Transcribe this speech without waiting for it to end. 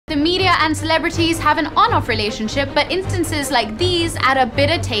The media and celebrities have an on-off relationship, but instances like these add a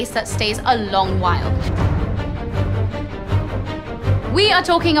bitter taste that stays a long while. We are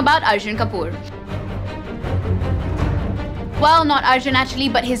talking about Arjun Kapoor. Well, not Arjun actually,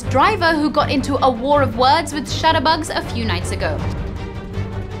 but his driver who got into a war of words with shutterbugs a few nights ago.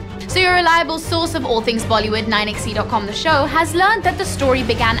 So your reliable source of all things Bollywood, 9xe.com The Show, has learned that the story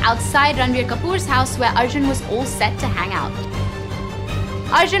began outside Ranbir Kapoor's house where Arjun was all set to hang out.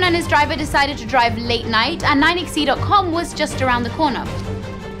 Arjun and his driver decided to drive late night and 9xe.com was just around the corner.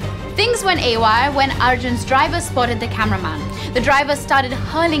 Things went AWOL when Arjun's driver spotted the cameraman. The driver started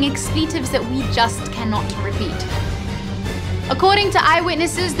hurling expletives that we just cannot repeat. According to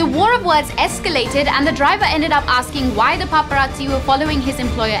eyewitnesses, the war of words escalated and the driver ended up asking why the paparazzi were following his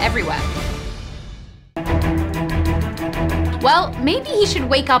employer everywhere. Well, maybe he should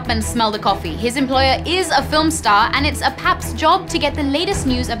wake up and smell the coffee. His employer is a film star and it's a pap's job to get the latest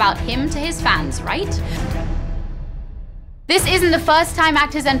news about him to his fans, right? This isn't the first time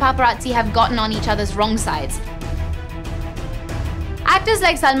actors and paparazzi have gotten on each other's wrong sides. Actors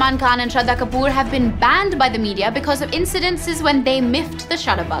like Salman Khan and Shraddha Kapoor have been banned by the media because of incidences when they miffed the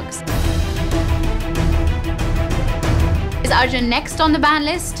shutterbugs. Is Arjun next on the ban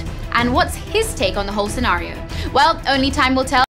list? And what's his take on the whole scenario? Well, only time will tell.